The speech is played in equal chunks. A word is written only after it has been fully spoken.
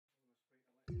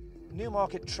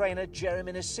Newmarket trainer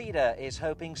Jeremy Noseda is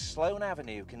hoping Sloane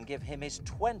Avenue can give him his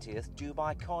 20th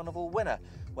Dubai Carnival winner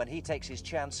when he takes his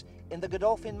chance in the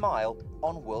Godolphin Mile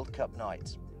on World Cup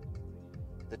night.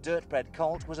 The dirt-bred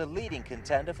colt was a leading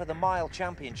contender for the Mile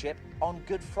Championship on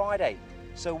Good Friday,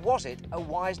 so was it a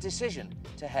wise decision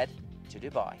to head to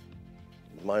Dubai?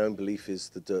 My own belief is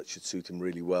the dirt should suit him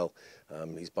really well.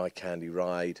 He's by Candy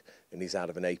Ride, and he's out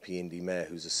of an AP Indy mare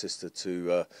who's a sister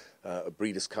to a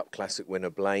Breeders' Cup Classic winner,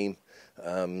 Blame.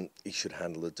 He should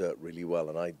handle the dirt really well,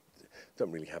 and I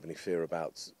don't really have any fear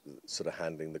about sort of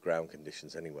handling the ground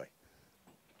conditions anyway.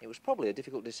 It was probably a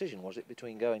difficult decision, was it,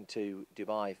 between going to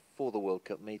Dubai for the World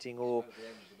Cup meeting or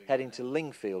heading to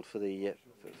Lingfield for the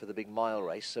big mile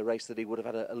race, a race that he would have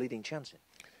had a leading chance in?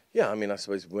 Yeah, I mean, I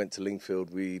suppose we went to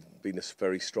Lingfield, we'd been a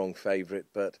very strong favourite,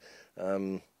 but,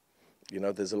 you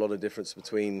know, there's a lot of difference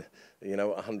between, you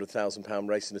know, a £100,000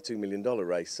 race and a $2 million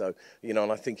race. So, you know,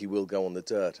 and I think he will go on the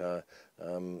dirt.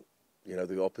 You know,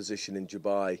 the opposition in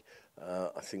Dubai,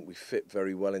 I think we fit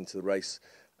very well into the race.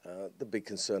 The big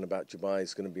concern about Dubai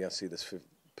is going to be, I see this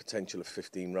potential of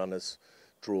 15 runners,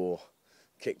 draw,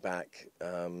 kickback,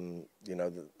 you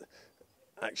know,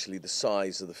 actually the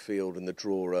size of the field and the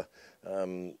draw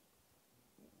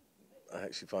I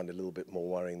actually find a little bit more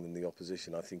worrying than the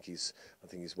opposition. I think he's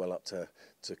well up to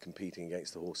competing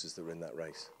against the horses that are in that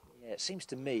race. Yeah, it seems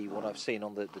to me, what I've seen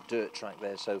on the dirt track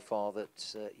there so far,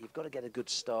 that you've got to get a good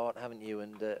start, haven't you?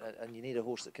 And you need a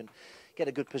horse that can get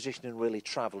a good position and really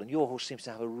travel. And your horse seems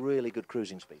to have a really good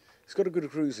cruising speed. He's got a good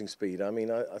cruising speed. I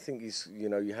mean, I think he's, you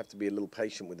know, you have to be a little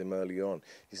patient with him early on.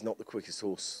 He's not the quickest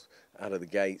horse out of the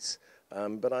gates,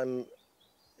 but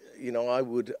you know, I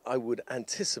would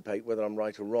anticipate, whether I'm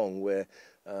right or wrong, where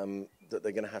that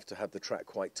they're going to have the track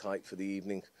quite tight for the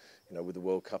evening, you know, with the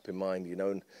World Cup in mind, you know.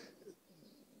 And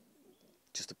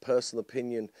just a personal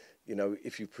opinion, you know,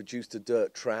 if you produced a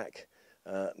dirt track,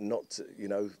 not to, you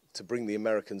know, to bring the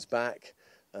Americans back,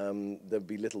 there'd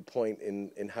be little point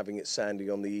in having it sandy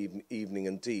on the evening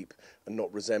and deep, and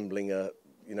not resembling a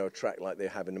track like they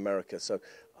have in America. So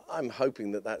I'm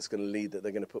hoping that that's going to lead, that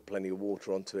they're going to put plenty of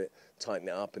water onto it, tighten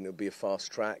it up, and it'll be a fast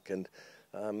track. And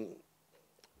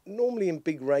normally in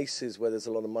big races where there's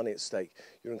a lot of money at stake,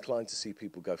 you're inclined to see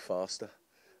people go faster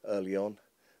early on.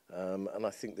 And I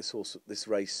think this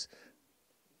race,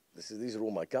 these are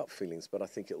all my gut feelings, but I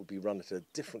think it will be run at a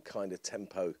different kind of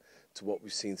tempo to what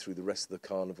we've seen through the rest of the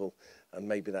carnival. And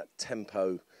maybe that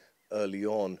tempo early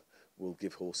on will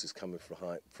give horses coming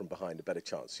from behind a better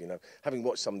chance. You know, having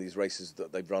watched some of these races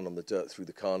that they've run on the dirt through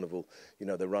the carnival, you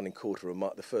know, they're running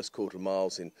the first quarter of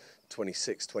miles in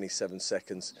 26, 27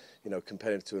 seconds, you know,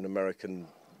 compared to an American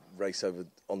race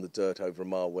on the dirt over a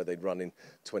mile where they'd run in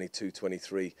 22,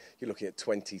 23. You're looking at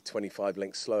 20, 25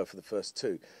 lengths slower for the first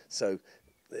two. So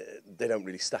they don't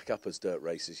really stack up as dirt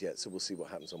races yet. So we'll see what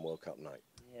happens on World Cup night.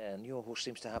 Yeah, and your horse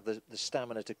seems to have the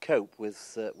stamina to cope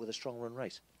with a strong run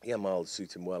race. Yeah, miles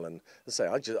suit him well, and as I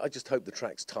say, I just hope the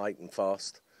track's tight and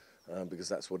fast, because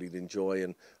that's what he'd enjoy,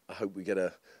 and I hope we get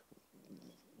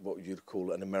what you'd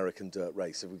call an American dirt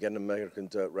race. If we get an American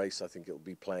dirt race, I think it'll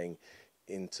be playing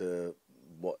into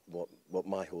what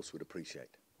my horse would appreciate.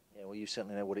 Yeah, well, you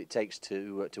certainly know what it takes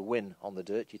to win on the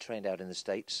dirt. You trained out in the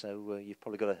States, so you've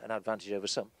probably got an advantage over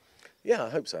some. Yeah, I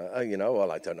hope so. You know,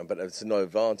 well, I don't know, but it's no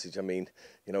advantage. I mean,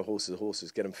 you know,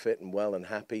 horses, get them fit and well and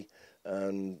happy,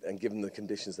 and give them the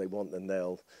conditions they want, then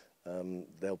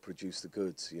they'll produce the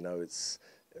goods. You know, it's,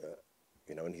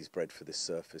 you know, and he's bred for this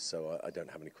surface, so I don't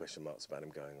have any question marks about him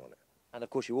going on it. And of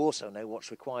course, you also know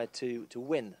what's required to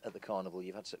win at the carnival.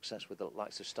 You've had success with the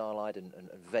likes of Starlight and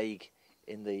Vague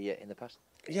in the past.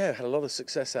 Yeah, had a lot of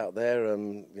success out there.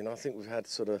 You know, I think we've had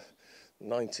sort of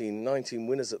 19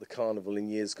 winners at the carnival in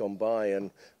years gone by,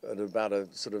 and at about over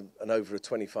a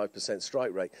 25%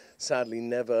 strike rate. Sadly,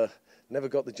 never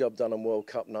got the job done on World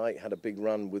Cup night. Had a big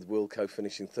run with Wilco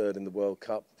finishing third in the World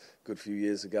Cup a good few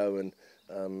years ago, and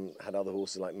had other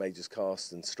horses like Major's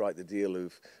Cast and Strike the Deal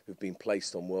who've been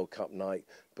placed on World Cup night,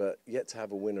 but yet to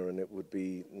have a winner. And it would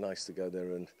be nice to go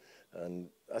there, and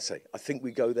I think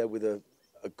we go there with a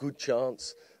good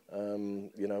chance.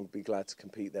 You know, be glad to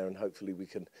compete there, and hopefully we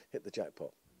can hit the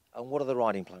jackpot. And what are the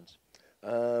riding plans?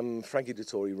 Frankie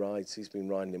Dettori rides. He's been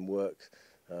riding in work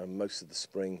most of the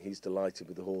spring. He's delighted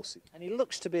with the horse. And he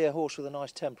looks to be a horse with a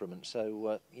nice temperament,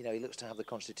 so you know, he looks to have the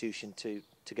constitution to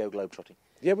go globetrotting.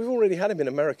 Yeah, we've already had him in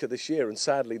America this year, and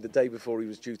sadly the day before he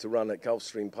was due to run at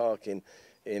Gulfstream Park in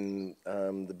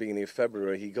the beginning of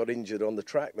February, he got injured on the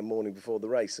track the morning before the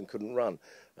race and couldn't run.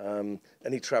 And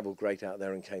he travelled great out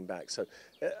there and came back. So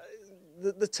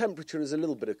the temperature is a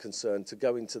little bit of concern. To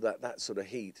go into that sort of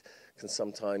heat can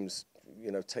sometimes,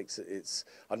 takes its.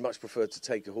 I'd much prefer to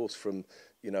take a horse from,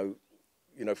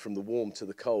 from the warm to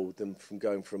the cold than from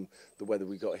going from the weather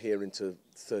we got here into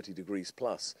 30 degrees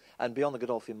plus. And beyond the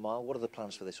Godolphin Mile, what are the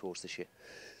plans for this horse this year?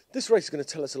 This race is going to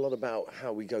tell us a lot about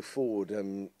how we go forward.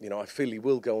 I feel he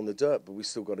will go on the dirt, but we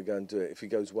still got to go and do it. If he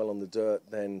goes well on the dirt,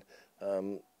 then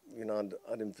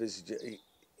I'd envisage it.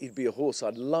 He'd be a horse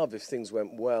I'd love if things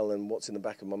went well. And what's in the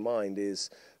back of my mind is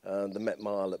the Met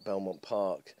Mile at Belmont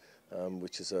Park,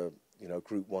 which is a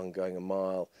Group 1 going a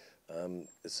mile.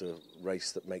 It's a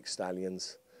race that makes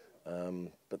stallions,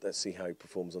 but let's see how he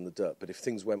performs on the dirt. But if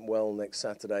things went well next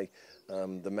Saturday,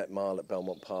 the Met Mile at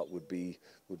Belmont Park would be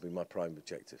my prime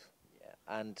objective.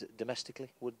 Yeah. And domestically,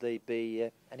 would there be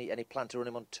any plan to run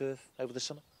him on turf over the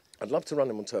summer? I'd love to run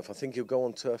him on turf. I think he'll go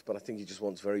on turf, but I think he just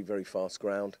wants very, very fast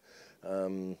ground.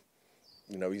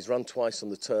 He's run twice on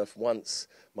the turf. Once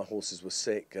my horses were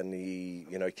sick, and he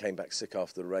came back sick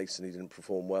after the race, and he didn't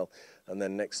perform well. And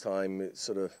then next time, it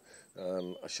sort of,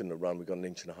 I shouldn't have run. We got an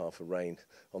inch and a half of rain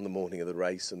on the morning of the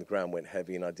race, and the ground went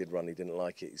heavy, and I did run. He didn't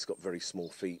like it. He's got very small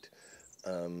feet.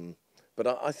 But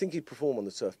I think he'd perform on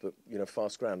the turf, but,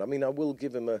 fast ground. I mean, I will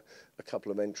give him a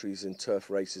couple of entries in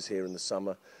turf races here in the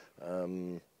summer,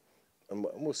 and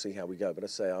we'll see how we go. But I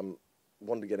say I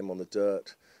want to get him on the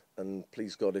dirt. And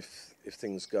please God, if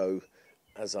things go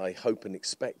as I hope and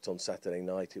expect on Saturday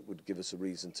night, it would give us a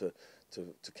reason to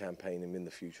campaign him in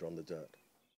the future on the dirt.